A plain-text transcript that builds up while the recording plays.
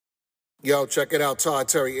Yo, check it out, Todd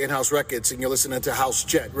Terry, In-House Records, and you're listening to House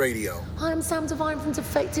Jet Radio. Hi, I'm Sam Divine from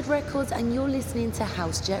Defected Records, and you're listening to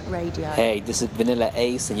House Jet Radio. Hey, this is Vanilla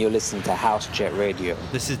Ace, and you're listening to House Jet Radio.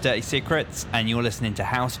 This is Dirty Secrets, and you're listening to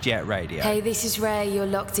House Jet Radio. Hey, this is Ray, you're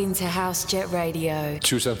locked into House Jet Radio.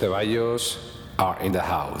 Susan Ceballos are in the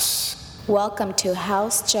house. Welcome to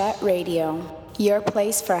House Jet Radio, your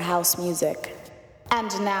place for house music.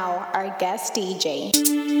 And now, our guest DJ.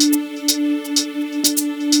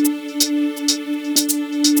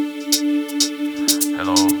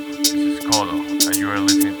 Hello, this is Colo, and you are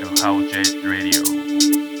listening to House Jet Radio.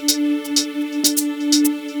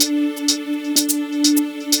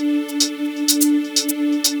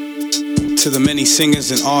 To the many singers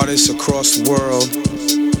and artists across the world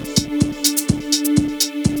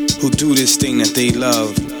who do this thing that they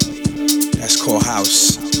love, that's called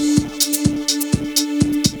house.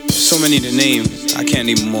 So many to name, I can't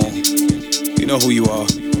name them all. You know who you are.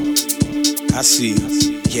 I see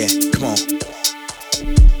you. Yeah, come on.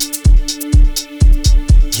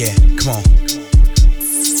 Yeah, come on.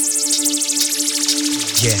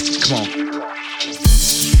 Yeah, come on.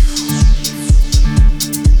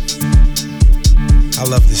 I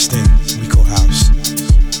love this thing we call house.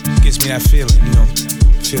 Gives me that feeling, you know,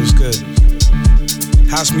 feels good.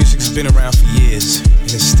 House music's been around for years,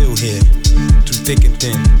 and it's still here, through thick and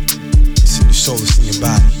thin. It's in your soul, it's in your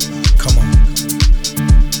body. Come on.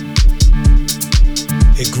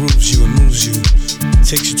 It grooves you and moves you,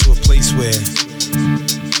 takes you to a place where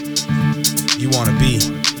you wanna be,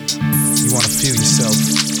 you wanna feel yourself.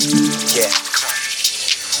 Yeah, come on.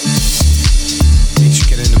 Makes you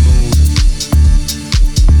get in the mood.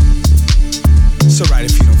 It's alright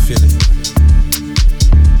if you don't feel it,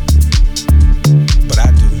 but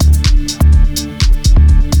I do.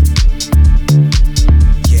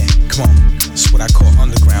 Yeah, come on. It's what I call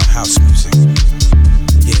underground house music.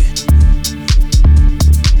 Yeah.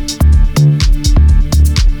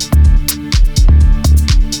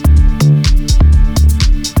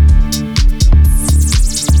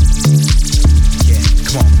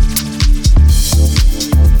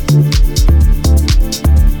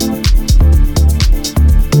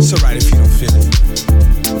 It's alright if you don't feel it,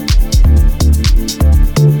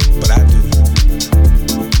 but I do.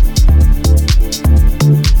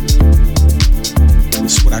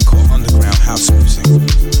 It's what I call underground house music.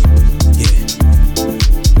 Yeah.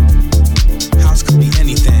 House could be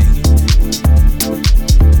anything.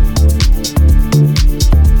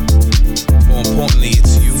 More importantly,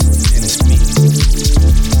 it's you and it's me.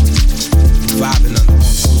 Vibing under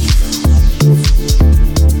one roof.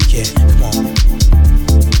 Yeah, come on.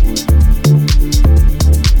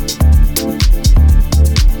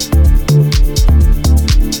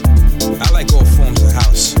 I like all forms of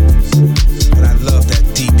house, but I love that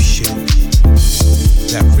deep shit,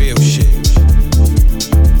 that real shit.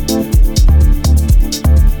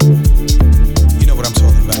 You know what I'm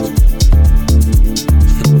talking about.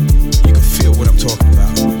 You can feel what I'm talking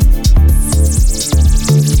about.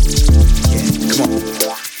 Yeah, come on.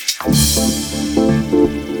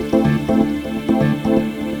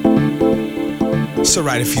 It's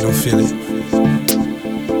alright if you don't feel it,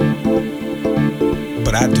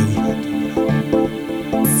 but I do.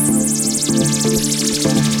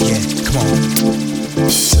 Yeah, come on.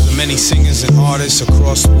 To the many singers and artists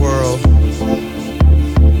across the world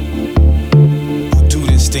who do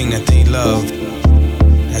this thing that they love,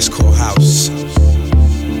 that's called house.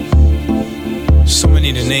 So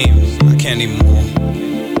many to name, I can't name them all.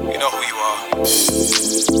 You know who you are.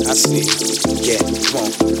 I see. Yeah, come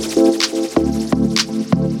on.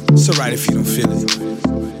 It's alright if you don't feel it,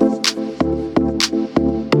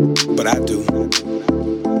 but I do.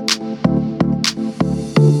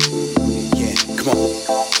 Yeah, come on.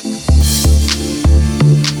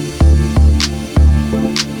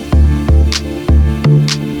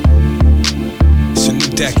 It's a new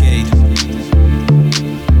decade.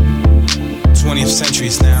 20th century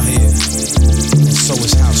is now here, and so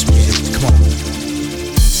is house music. Come on.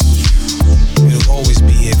 It'll always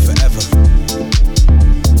be here forever.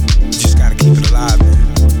 You just gotta keep it alive, man.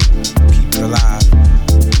 Keep it alive.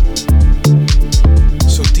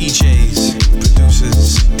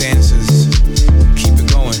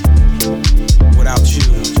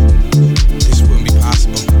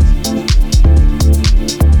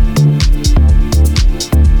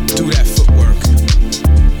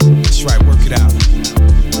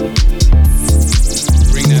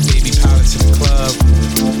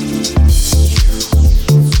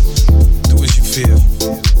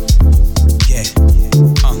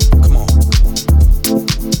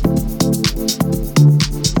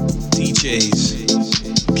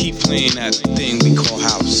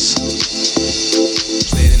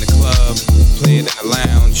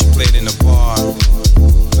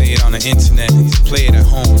 the internet, play it at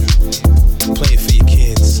home, play it for your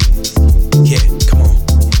kids. Yeah, come on.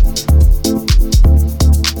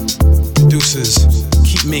 Producers,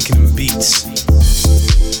 keep making them beats.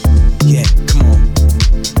 Yeah, come on.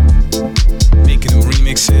 Making them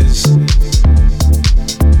remixes.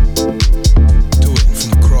 Do it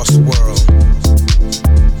from across the world.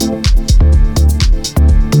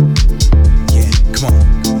 Yeah, come on.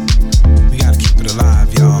 We gotta keep it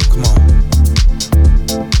alive, y'all. Come on.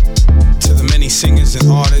 To the many singers and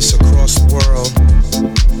artists across the world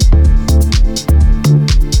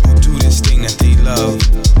who do this thing that they love,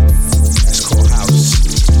 that's called house.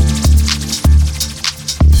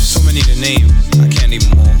 So many to name, I can't name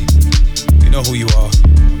them all. You know who you are.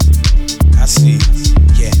 I see.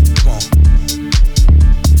 Yeah, come on.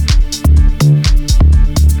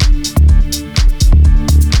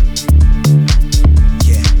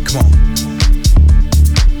 Yeah, come on.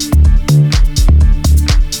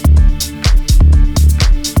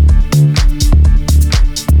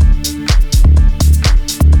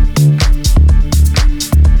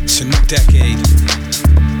 It's a new decade.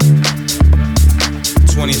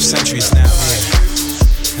 20th century is now here,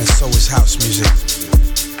 and so is house music.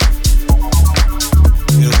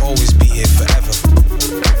 It'll always be here forever.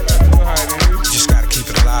 You just gotta keep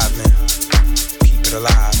it alive, man. Keep it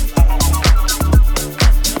alive.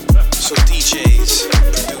 So DJs,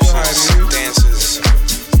 producers, dancers,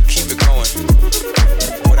 keep it going.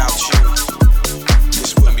 Without you,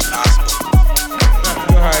 this wouldn't be possible.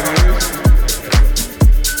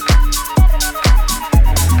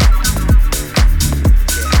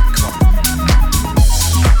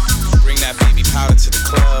 Bring that baby powder to the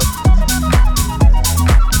club.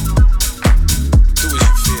 Do as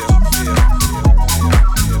you feel.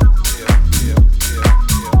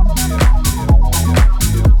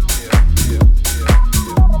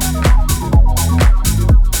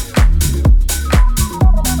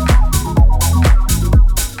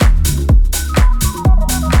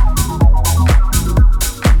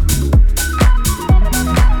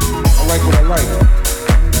 I like what I like.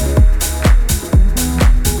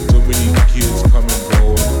 So many kids come and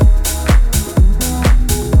go.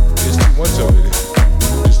 There's too much of it.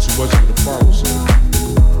 There's too much of it to follow. So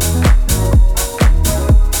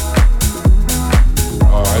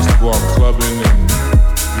I used to go out clubbing and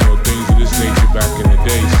things of this nature back in the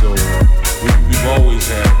day. So we've always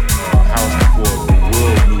had a house before the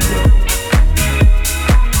world knew it.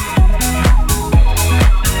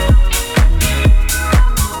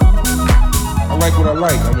 I like what I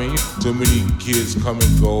like. I mean, so many kids come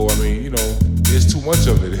and go. I mean, there's too much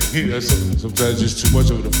of it. Sometimes just too much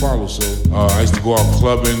of it to follow. So I used to go out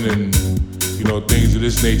clubbing and things of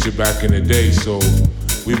this nature back in the day. So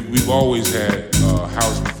we've always had a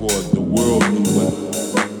house before the world knew it.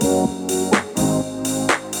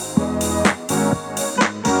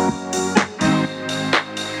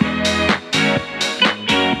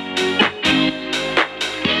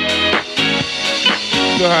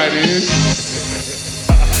 You know how it is.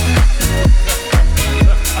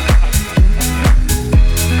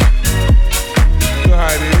 You know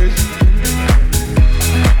how it is.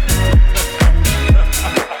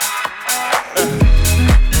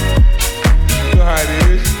 You know how it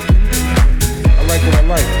is. I like what I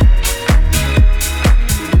like.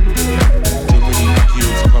 Too many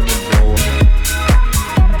kids come and go.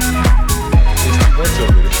 There's too much of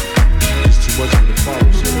it. There's too much of it to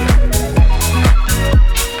follow. So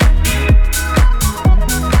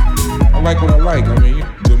I like what I like. I mean,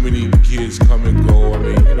 too many kids come and go. I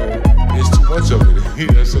mean, there's too much of it.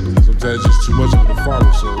 Sometimes just too much of it to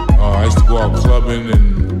follow. So I used to go out clubbing and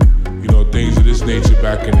things of this nature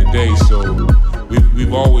back in the day. So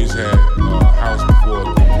we've always had a house before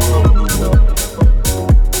the world knew it.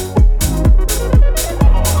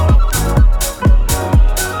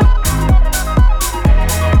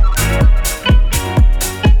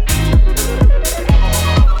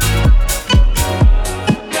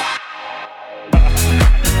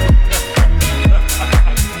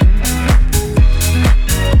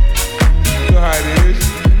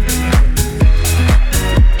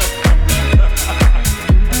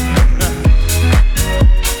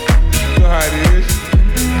 How it is.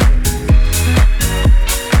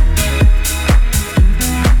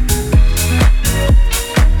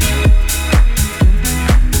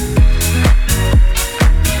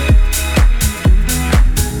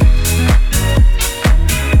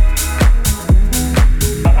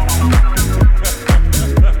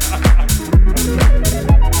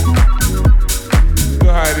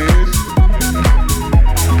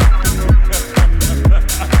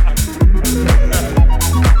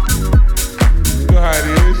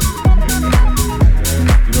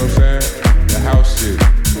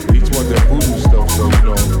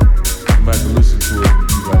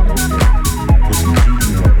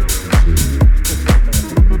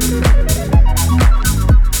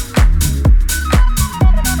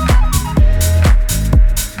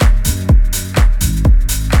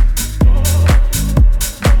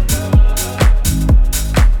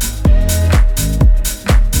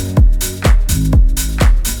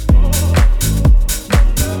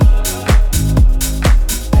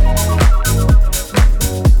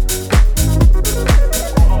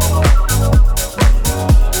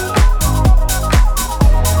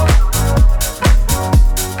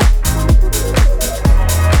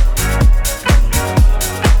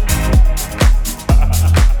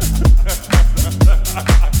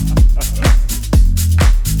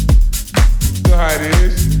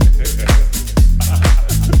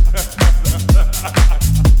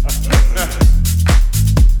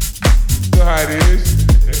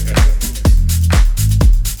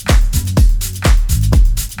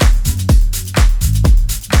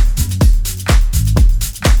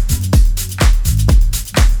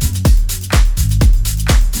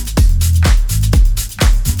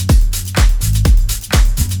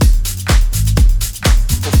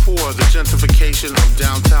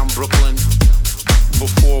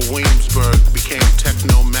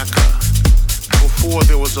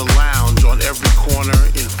 was a lounge on every corner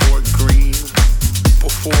in Fort Greene.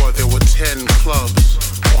 Before, there were 10 clubs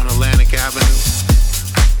on Atlantic Avenue.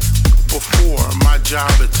 Before, my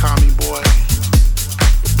job at Tommy Boy.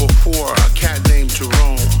 Before, a cat named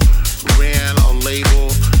Jerome ran a label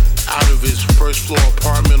out of his first floor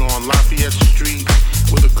apartment on Lafayette Street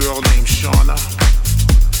with a girl named Shauna.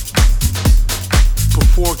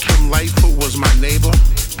 Before Kim Lightfoot was my neighbor,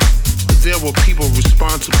 there were people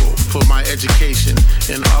responsible for my education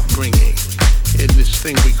and upbringing in this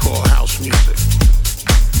thing we call house music.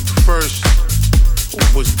 First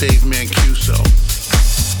was Dave Mancuso,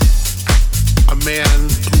 a man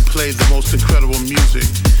who played the most incredible music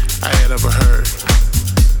I had ever heard,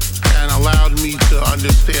 and allowed me to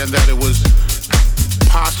understand that it was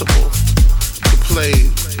possible to play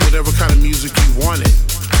whatever kind of music you wanted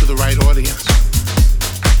to the right audience.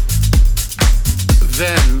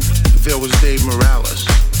 Then there was Dave Morales,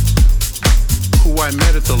 who I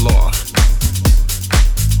met at the Loft.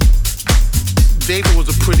 David was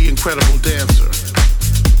a pretty incredible dancer,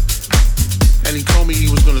 and he told me he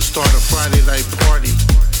was going to start a Friday night party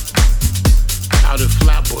out at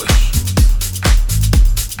Flatbush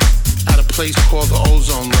at a place called the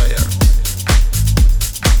Ozone Layer.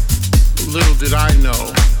 Little did I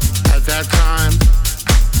know, at that time,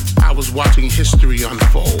 I was watching history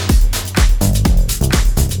unfold.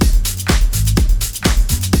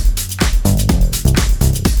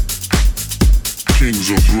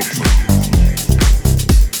 Kings of Brooklyn.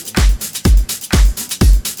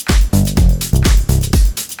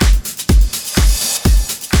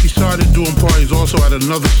 Started doing parties also at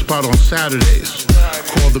another spot on Saturdays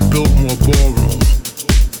called the Biltmore Ballroom,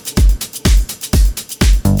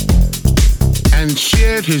 and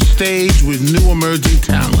shared his stage with new emerging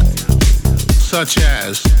talent such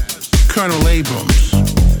as Colonel Abrams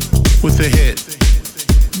with the hit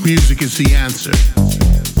Music Is the Answer,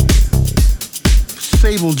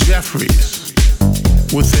 Sable Jeffries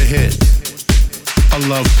with the hit A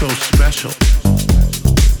Love So Special,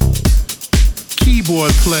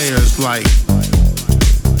 keyboard players like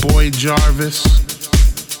Boy Jarvis.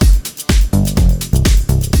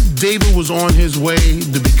 David was on his way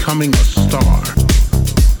to becoming a star.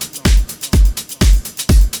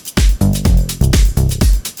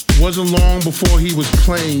 Wasn't long before he was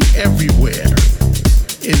playing everywhere.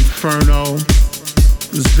 Inferno,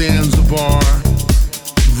 Zanzibar,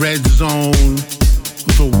 Red Zone,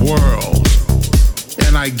 the world.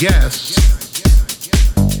 And I guess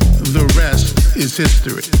the rest is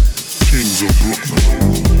history. Kings of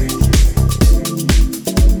Brooklyn.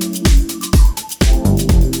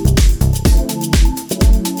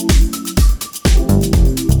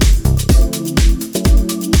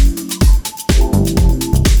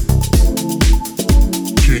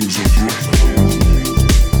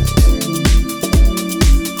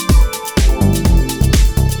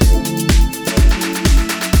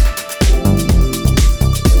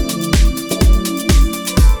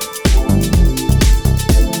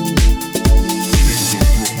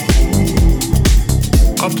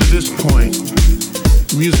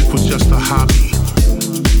 Music was just a hobby,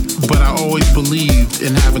 but I always believed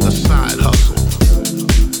in having a side hustle.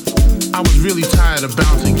 I was really tired of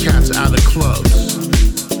bouncing cats out of clubs,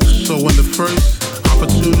 so when the first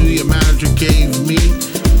opportunity a manager gave me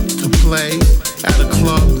to play at a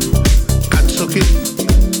club, I took it,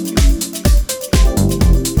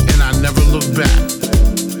 and I never looked back.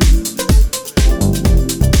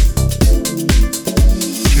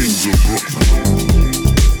 Kings of Brooklyn.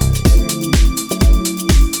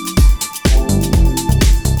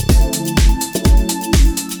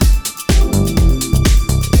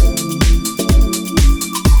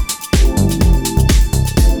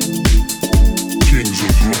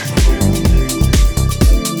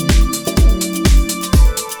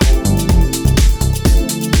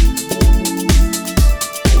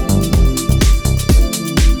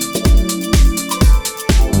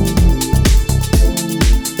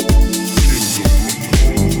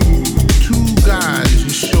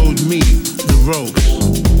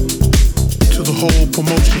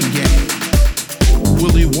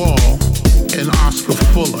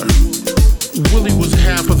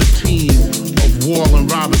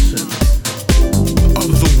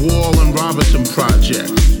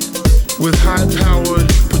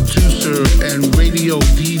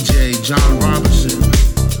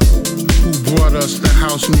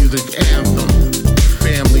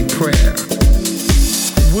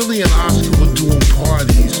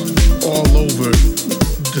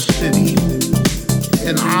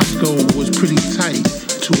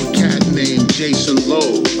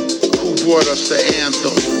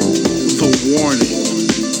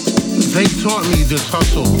 They taught me this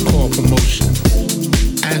hustle called promotion,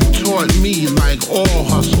 and taught me, like all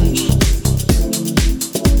hustles,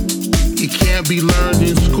 it can't be learned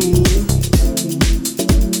in school,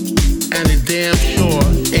 and it damn sure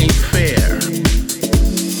ain't fair.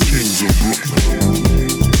 Kings of Brooklyn.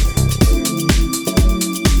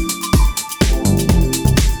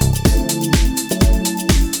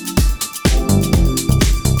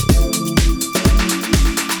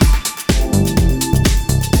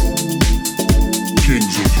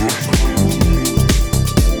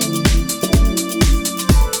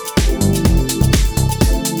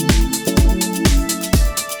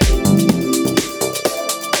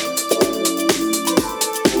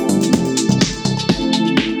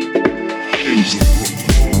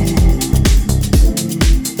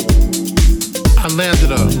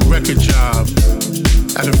 Landed a record job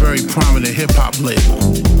at a very prominent hip-hop label,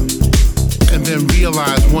 and then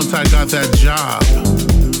realized once I got that job,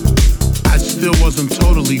 I still wasn't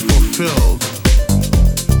totally fulfilled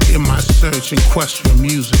in my search and quest for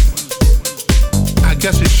music. I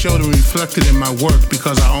guess it showed and reflected in my work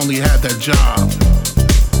because I only had that job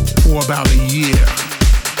for about a year.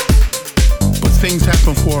 But things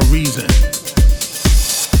happen for a reason.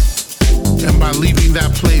 And by leaving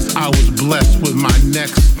that place, I was blessed with my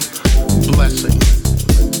next blessing.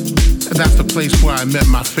 And that's the place where I met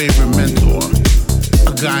my favorite mentor,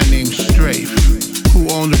 a guy named Strafe, who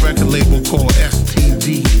owned a record label called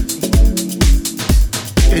STD,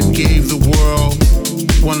 and gave the world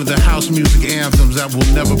one of the house music anthems that will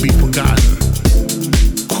never be forgotten,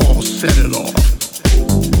 called Set It Off.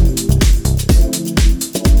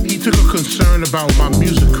 He took a concern about my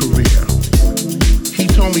music career. He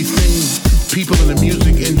told me things people in the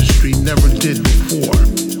music industry never did before.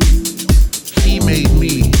 He made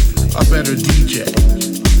me a better DJ.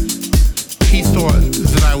 He thought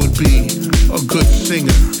that I would be a good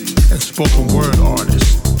singer and spoken word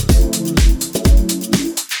artist.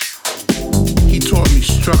 He taught me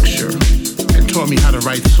structure and taught me how to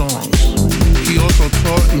write songs. He also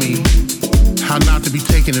taught me how not to be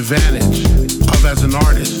taken advantage of as an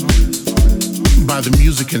artist by the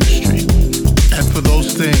music industry. And for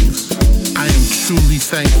those things, I am truly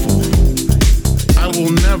thankful. I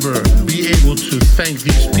will never be able to thank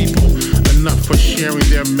these people enough for sharing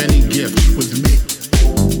their many gifts with me.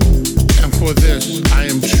 And for this, I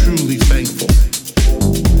am truly thankful.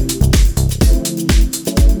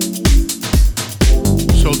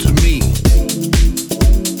 So to me,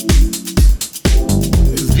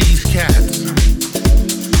 these cats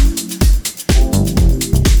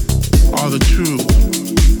are the true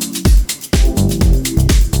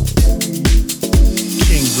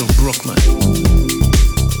of Brooklyn.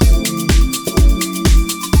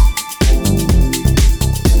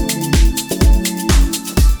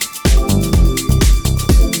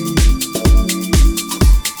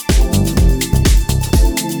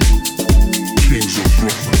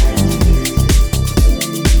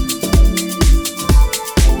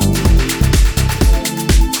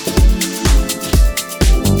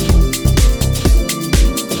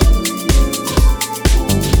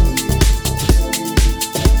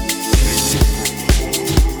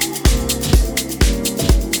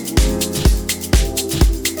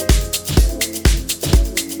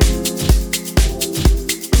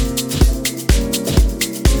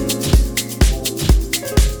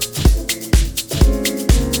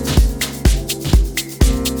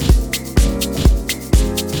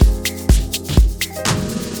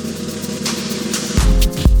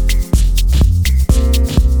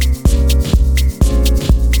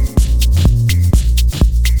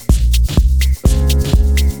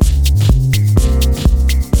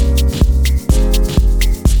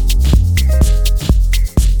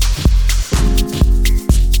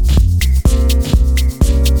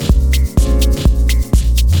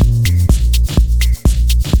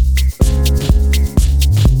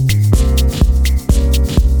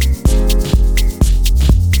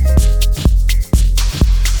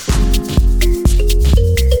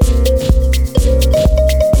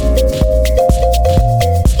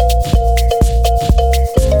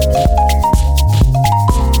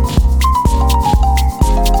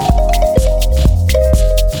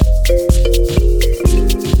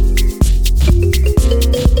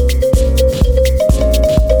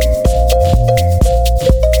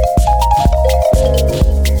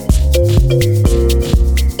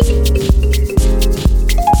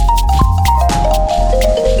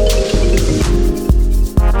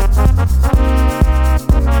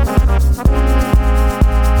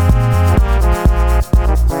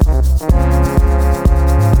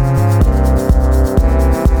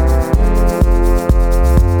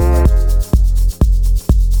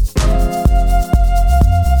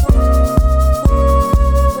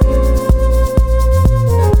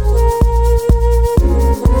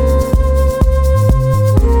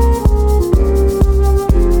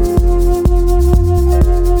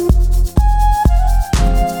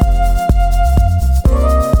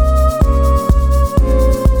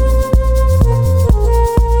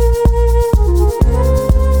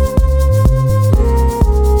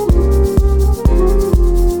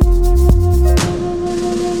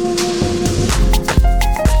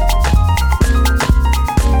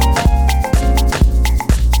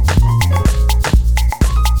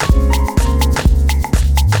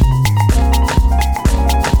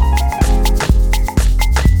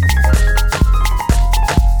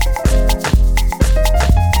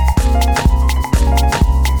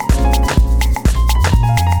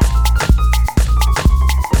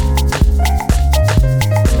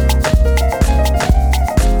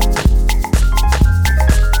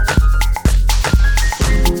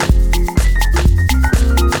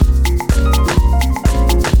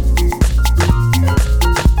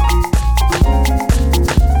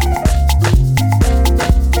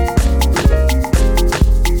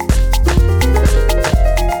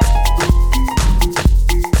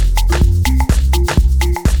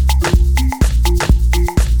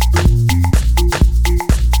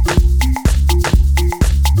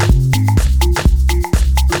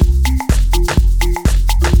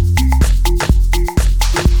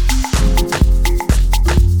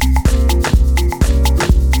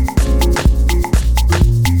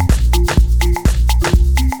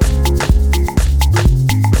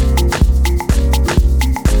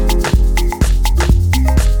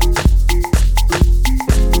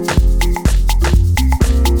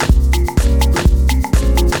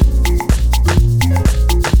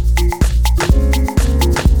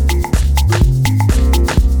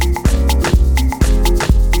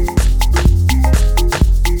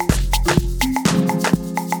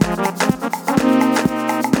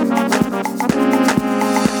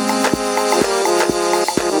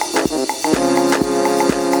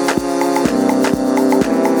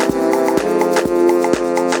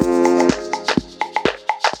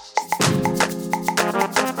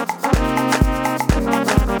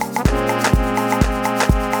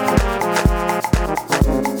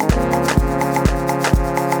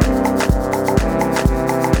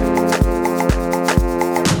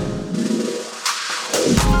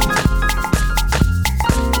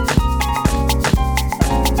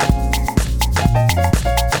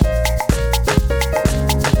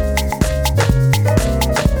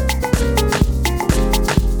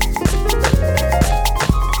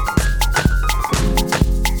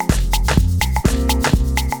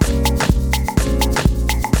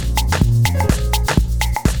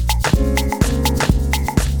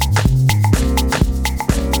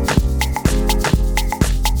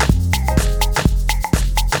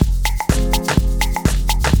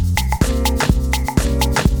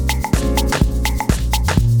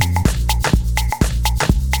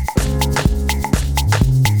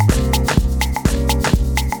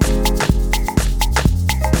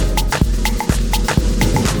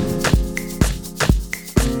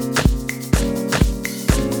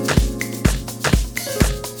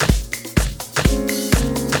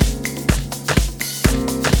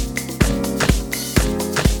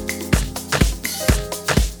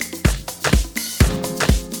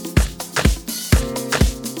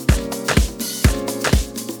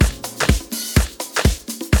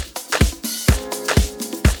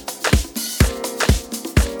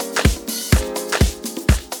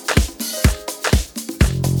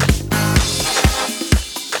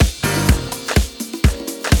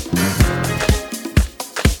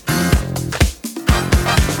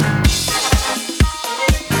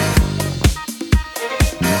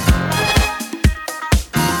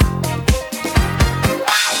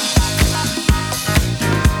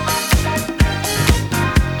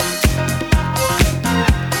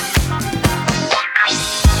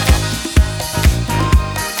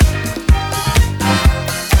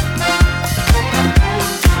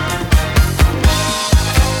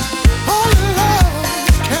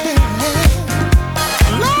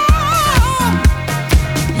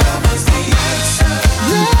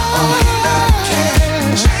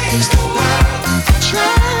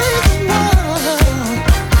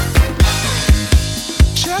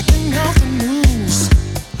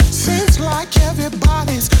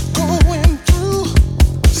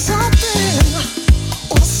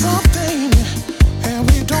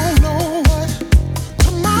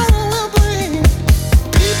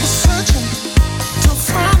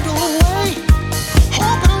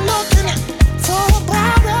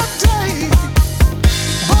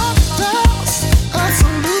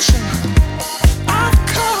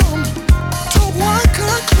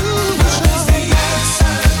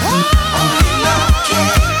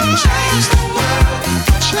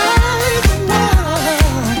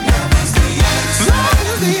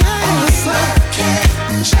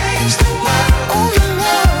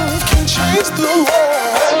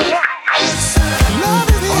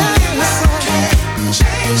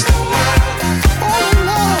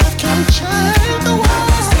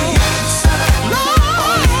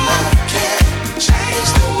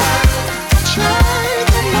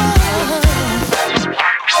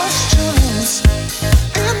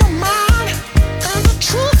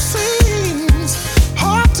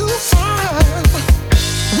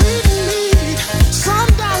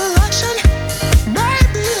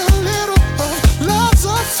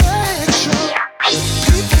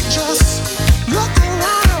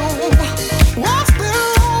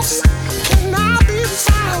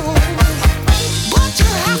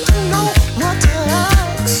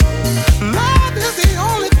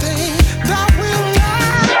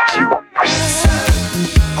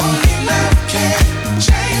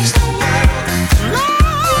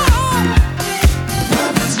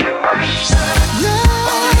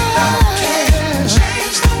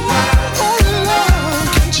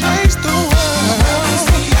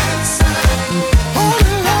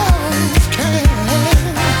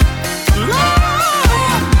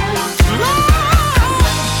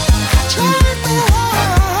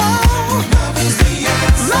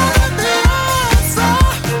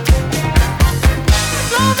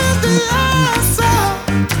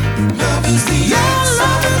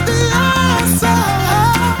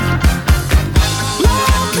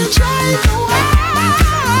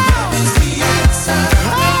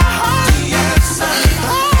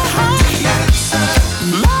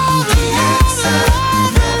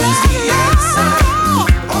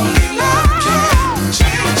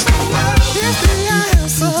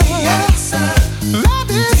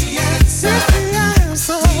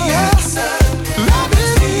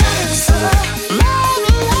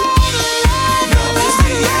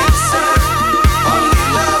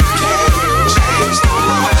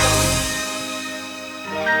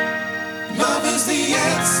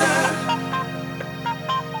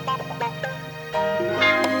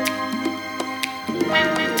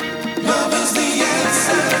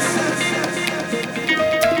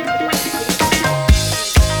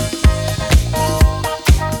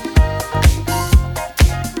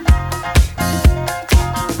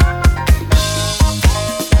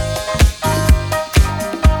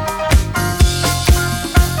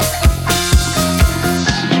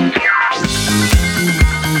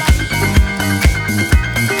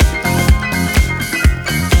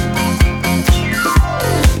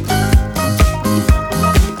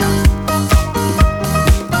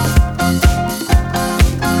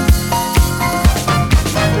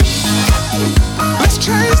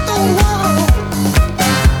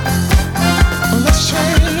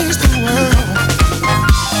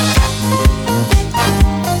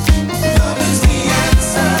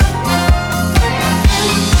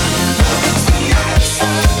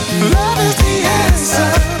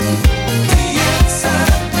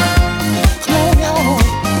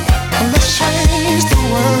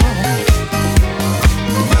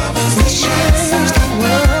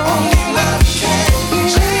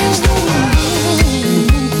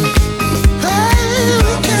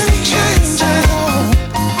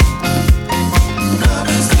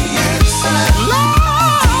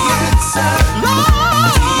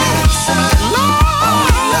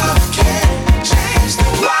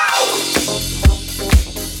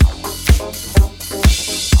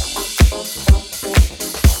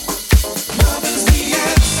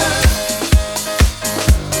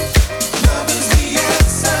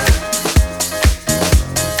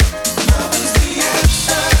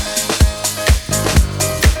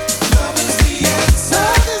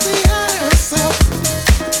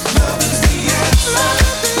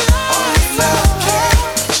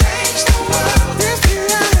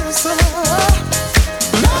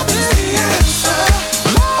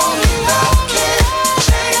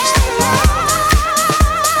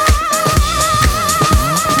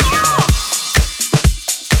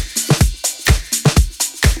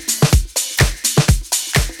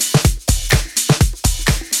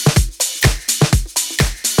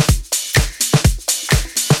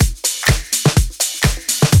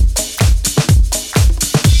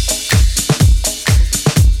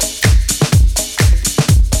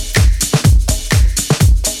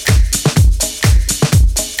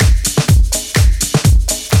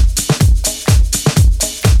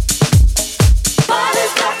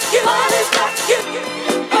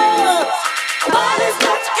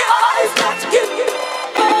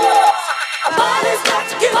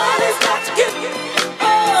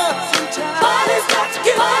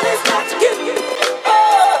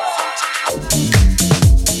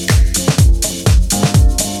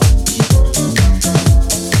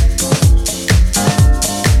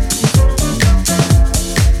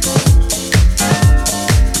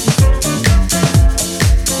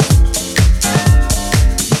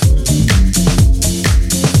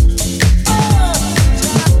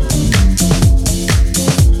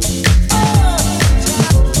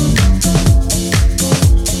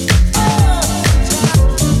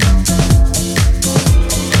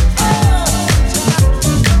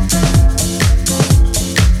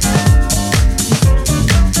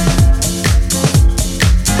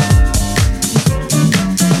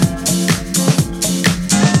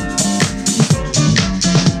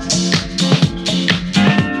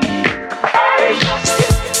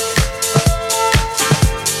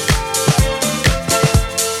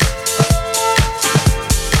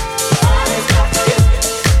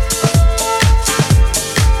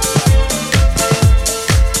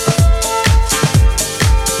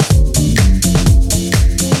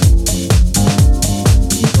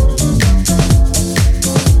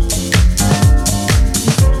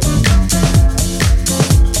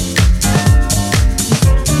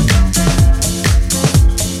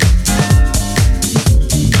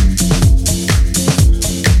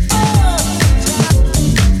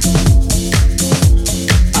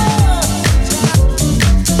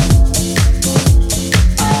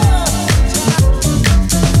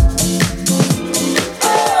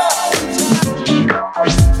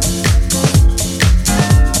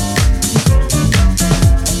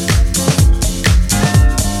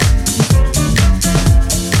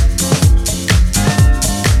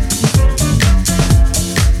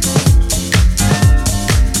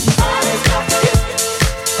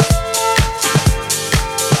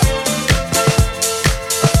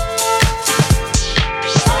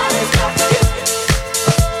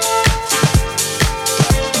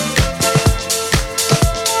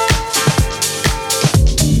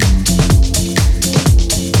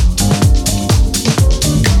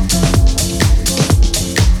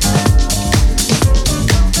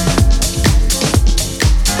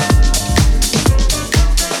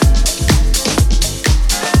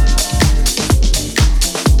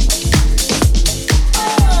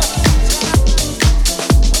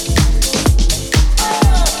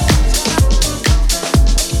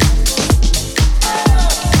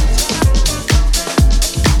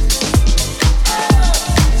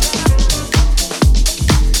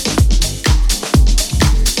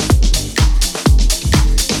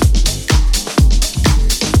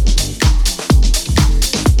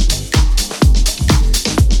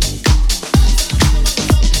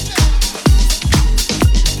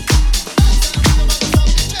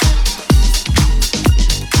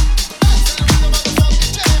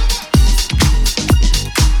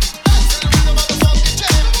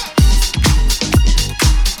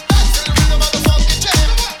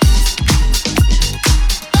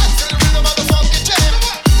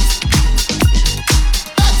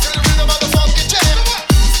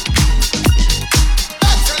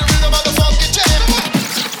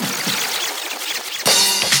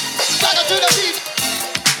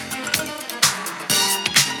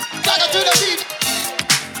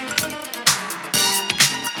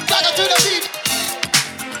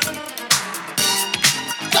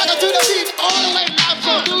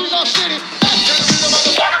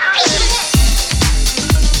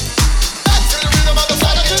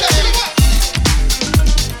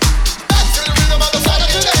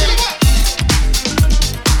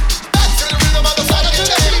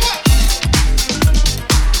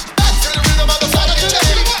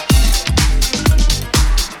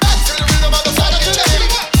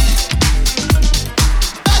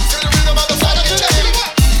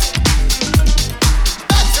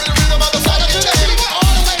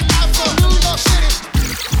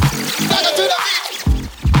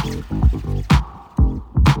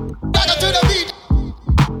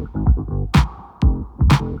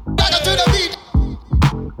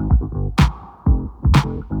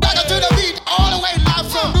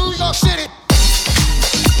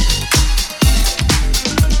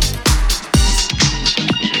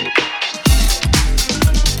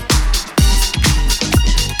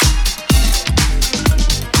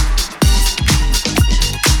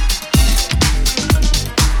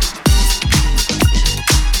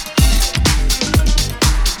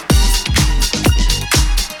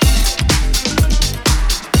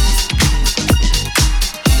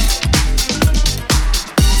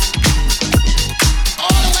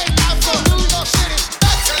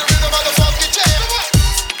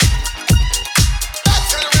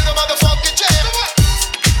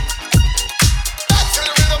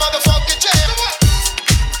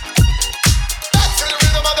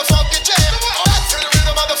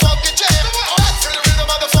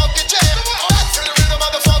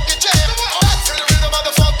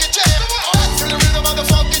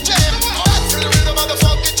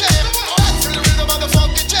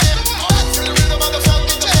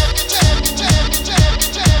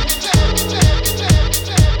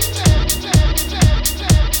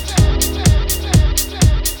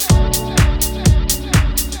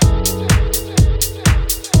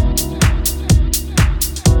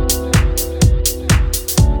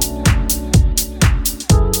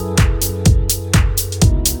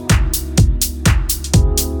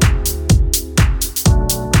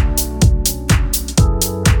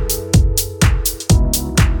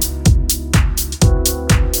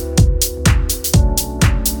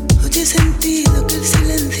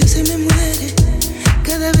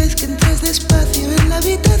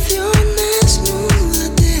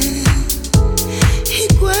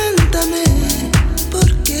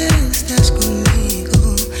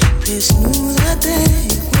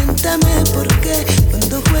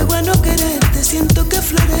 siento que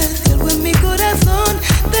florece algo en mi corazón.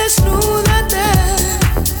 Desnúdate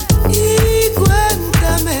y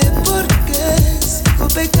cuéntame por qué sigo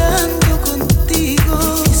pecando contigo.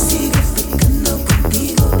 Porque sigo pecando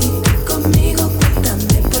contigo y tú conmigo.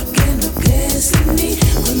 Cuéntame por qué no crees en mí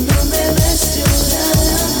cuando me ves llorar.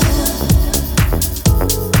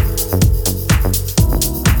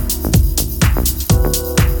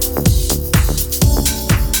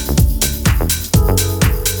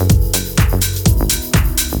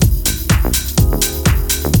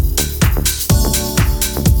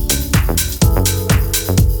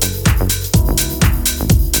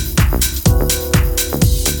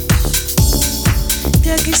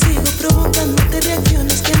 Aquí sigo provocándote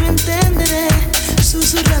reacciones que no entenderé,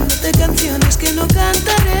 susurrándote canciones que no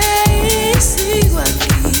cantaré. Y sigo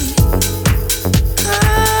aquí,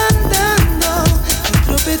 andando,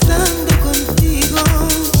 tropezando contigo.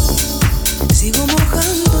 Sigo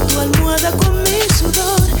mojando tu almohada con mi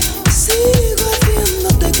sudor. Sigo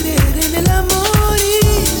haciéndote creer en el amor y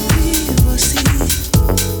vivo así.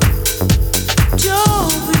 Yo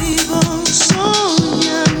vivo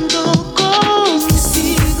soñando con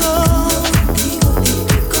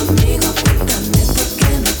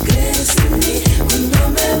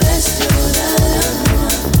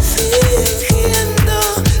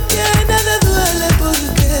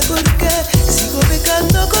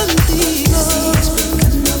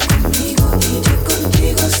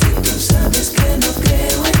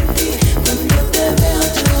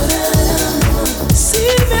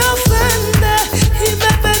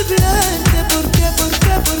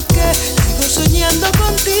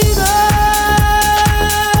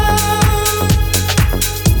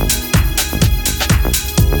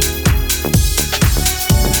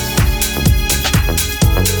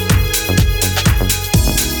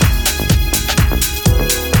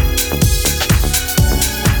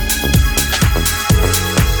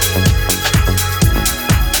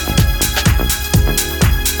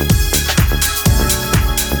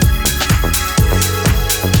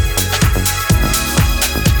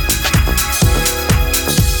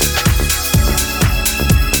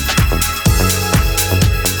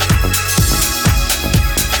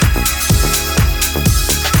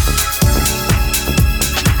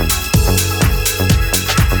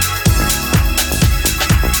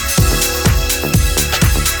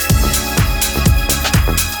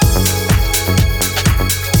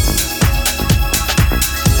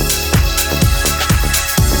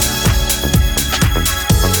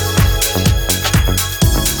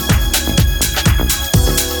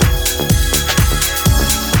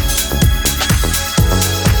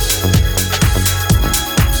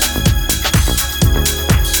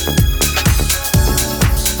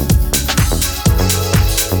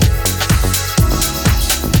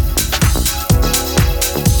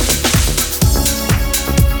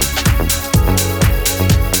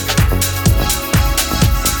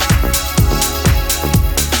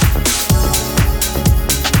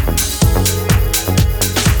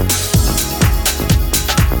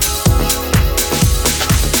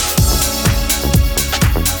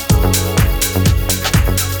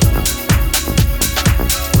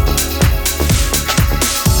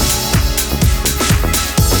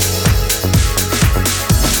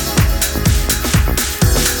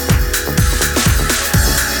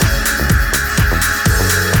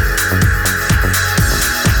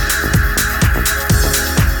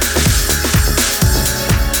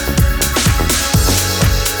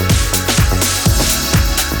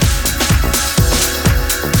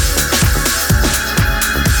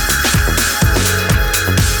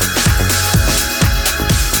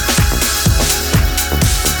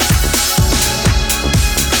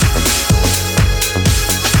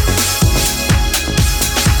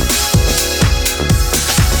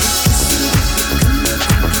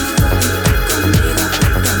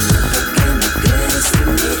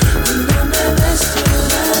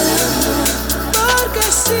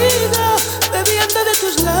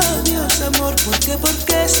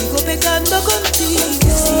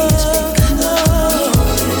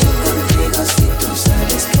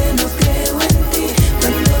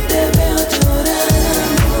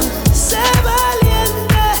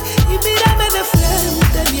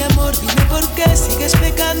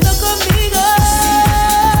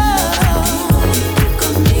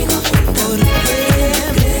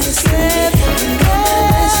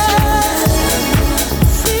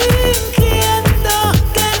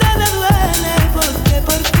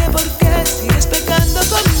sigues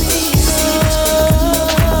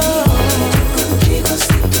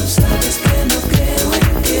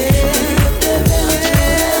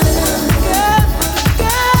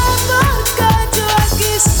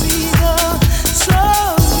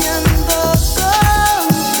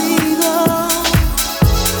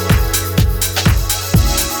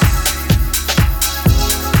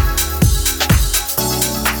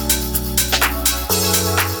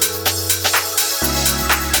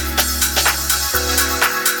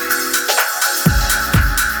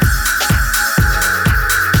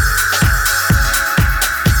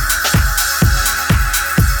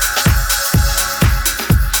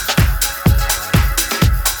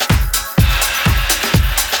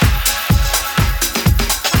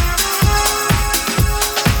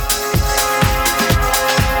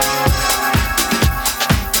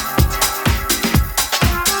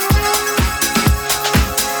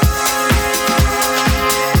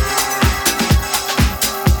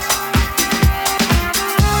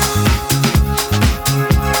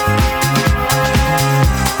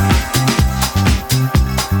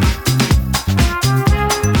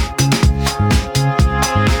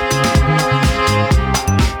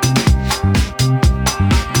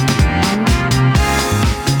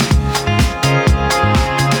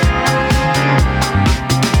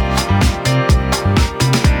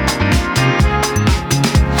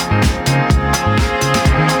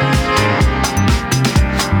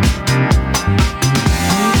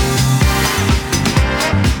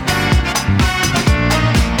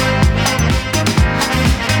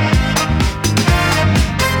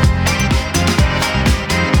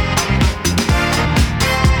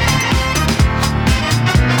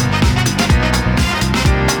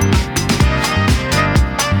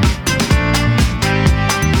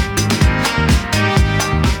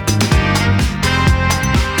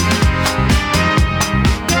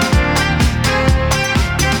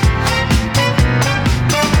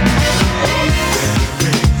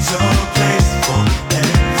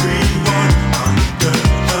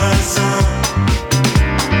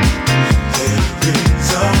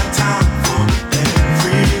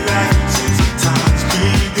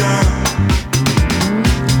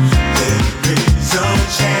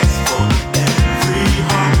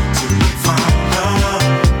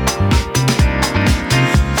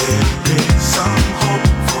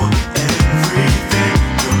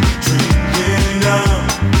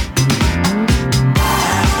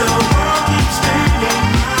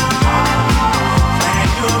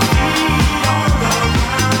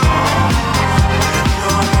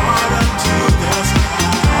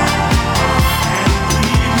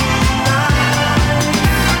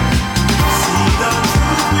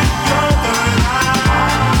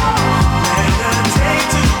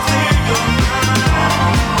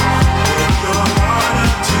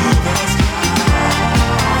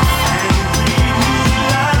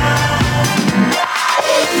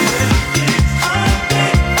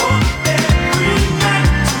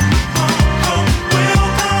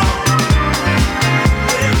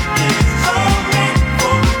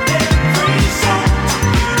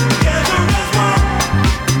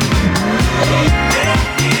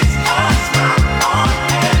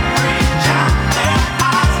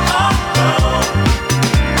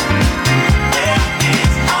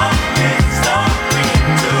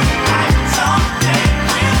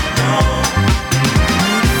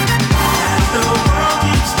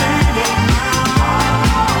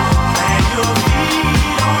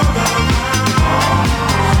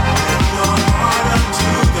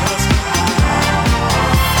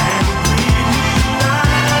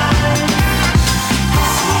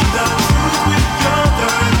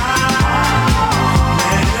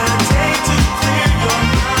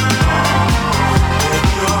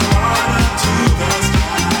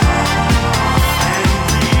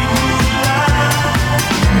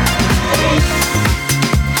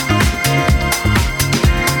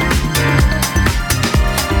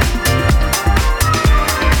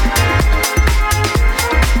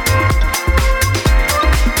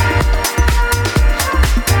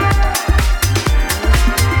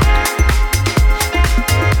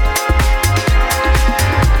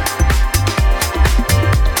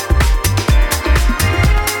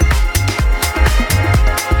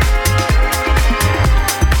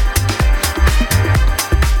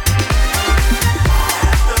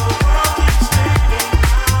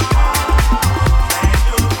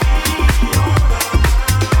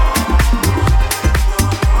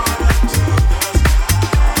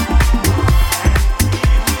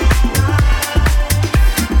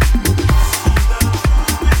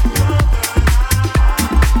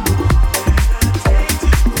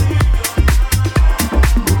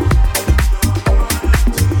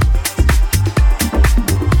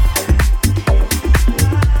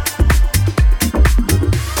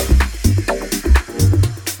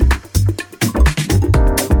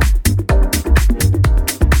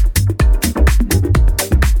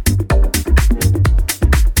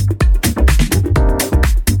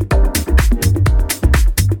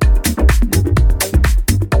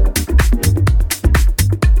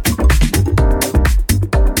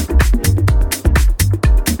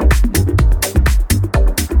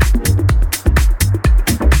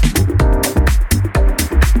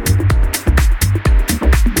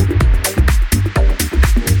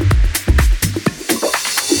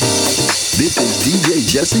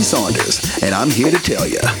Jesse Saunders, and I'm here to tell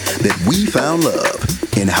you that we found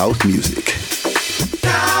love in house music.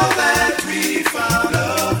 Now that we found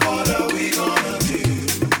love, what are we gonna do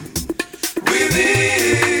with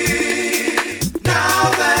it?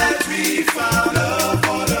 Now that we found love,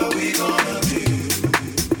 what are we gonna do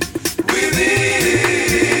with it?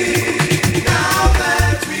 Now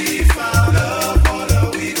that we found love, what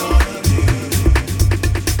are we gonna do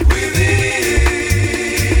with it?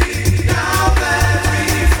 Now that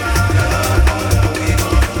we found love, what are we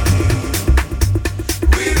gonna do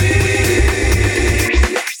with it?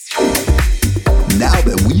 Now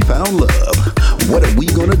that we found love, what are we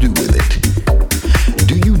gonna do with it?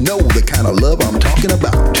 Do you know the kind of love I'm talking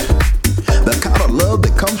about? The kind of love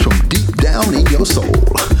that comes from deep down in your soul.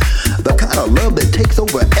 The kind of love that takes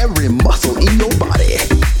over every muscle in your body.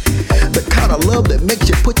 The kind of love that makes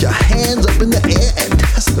you put your hands up in the air and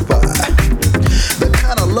testify. The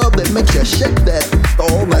kind of love that makes you shake that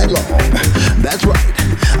all night long. That's right,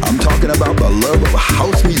 I'm talking about the love of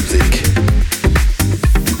house music.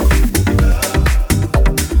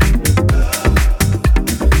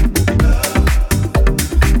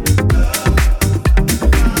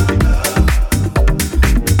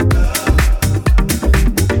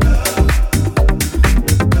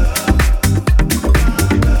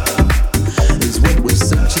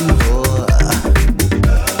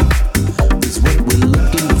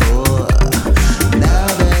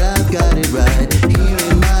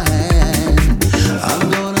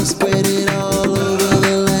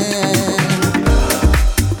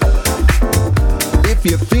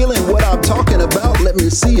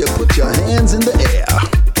 See you put your hands in the air.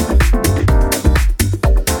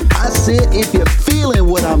 I said if you're feeling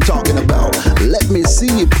what I'm talking about, let me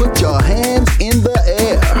see you put your hands in the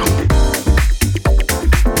air.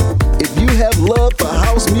 If you have love for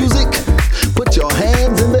house music, put your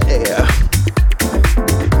hands in the air.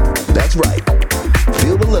 That's right.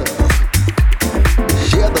 Feel the love.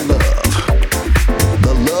 Share the love.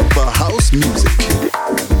 The love for house music.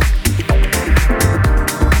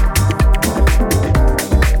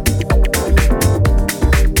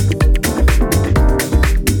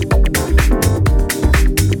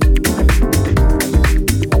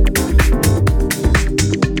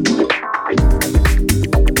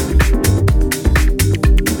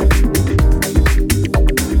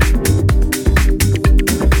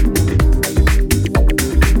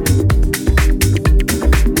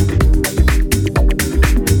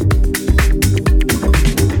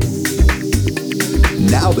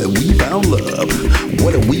 Now that we found love,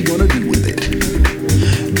 what are we gonna do with it?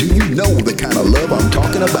 Do you know the kind of love I'm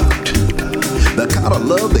talking about? The kind of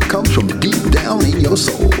love that comes from deep down in your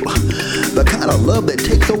soul. The kind of love that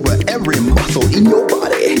takes over every muscle in your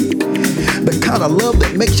body. The kind of love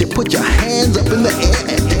that makes you put your hands up in the air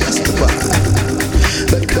and testify.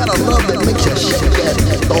 The kind of love that makes you shake that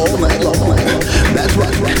all night long. That's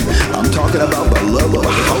right, I'm talking about the love of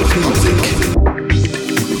house music.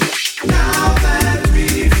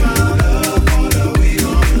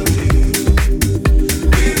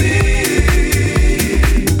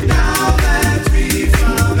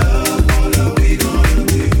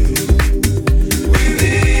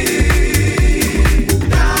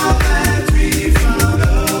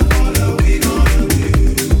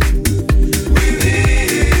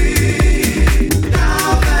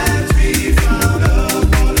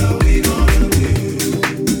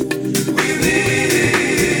 With it.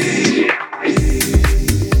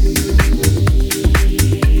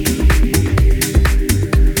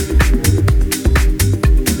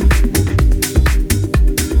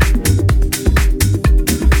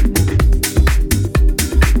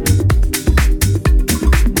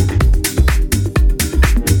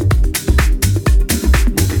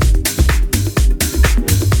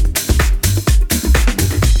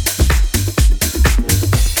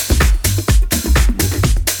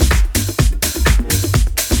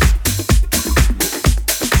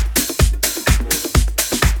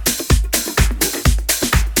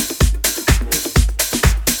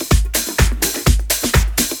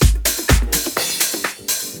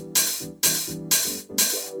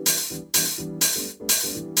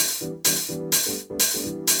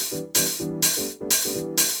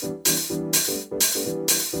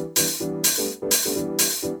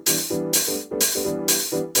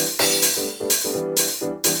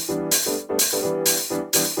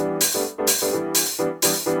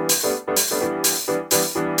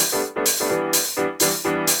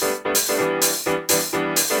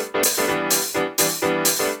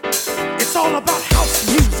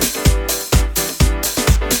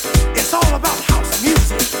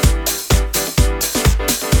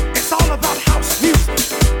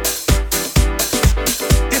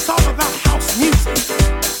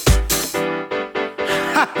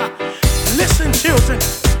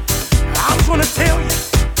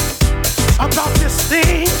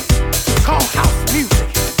 thing called house music.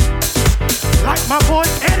 Like my boy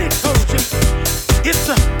Eddie told you, it's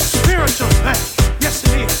a spiritual thing. Yes,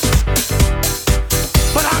 it is.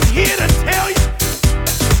 But I'm here to tell you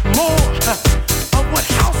more of what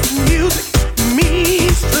house music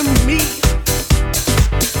means to me.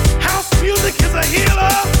 House music is a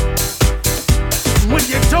healer when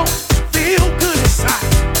you don't feel good inside.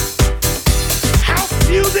 House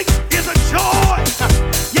music is a joy.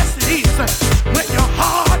 Yes, it is. When your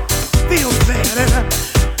heart feels bad.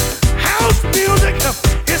 House music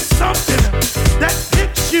is something that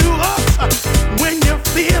picks you up when you're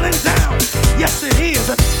feeling down. Yes, it is.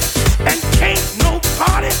 And can't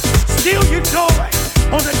nobody steal your joy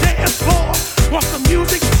on the dance floor once the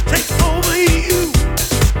music takes over you.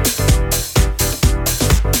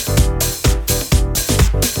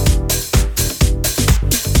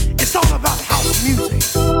 It's all about house music.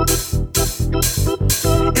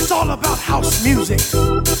 It's all about house music.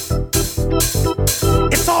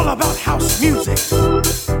 It's all about house music.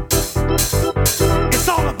 It's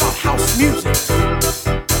all about house music.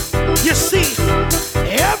 You see,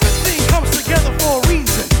 everything comes together for a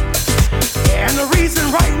reason. And the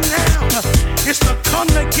reason right now is to come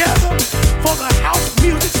together for the house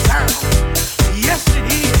music sound. Yes, it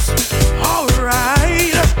is. All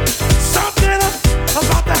right. Something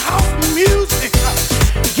about the house music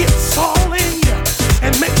gets all in you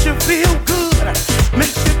and makes you feel good.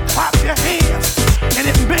 Makes you clap your hands and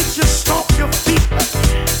it makes you stomp your feet.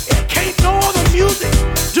 It can't no other music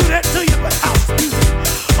do that to you but house music.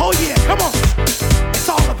 Oh yeah, come on. It's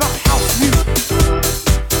all about house music.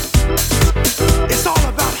 It's all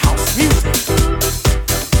about house music.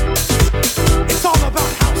 It's all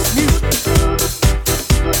about house music.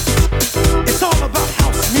 It's all about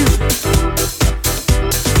house music.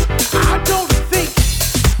 I don't think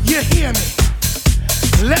you hear me.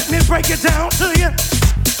 Let me break it down to you.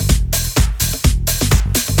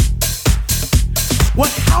 What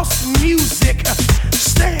house music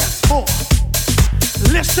stands for.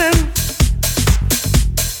 Listen,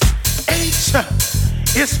 H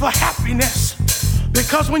is for happiness,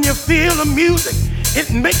 because when you feel the music,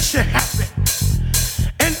 it makes you happy.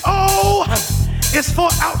 And O is for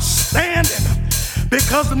outstanding,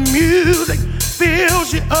 because the music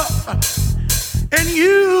fills you up. And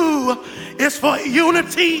U is for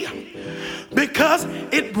unity, because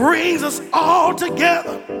it brings us all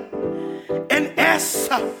together. And S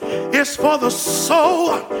is for the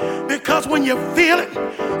soul, because when you feel it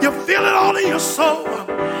all in your soul.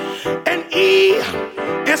 And E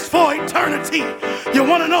is for eternity. You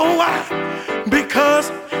want to know why? Because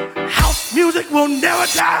house music will never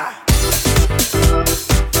die.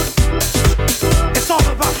 It's all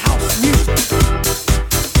about house music.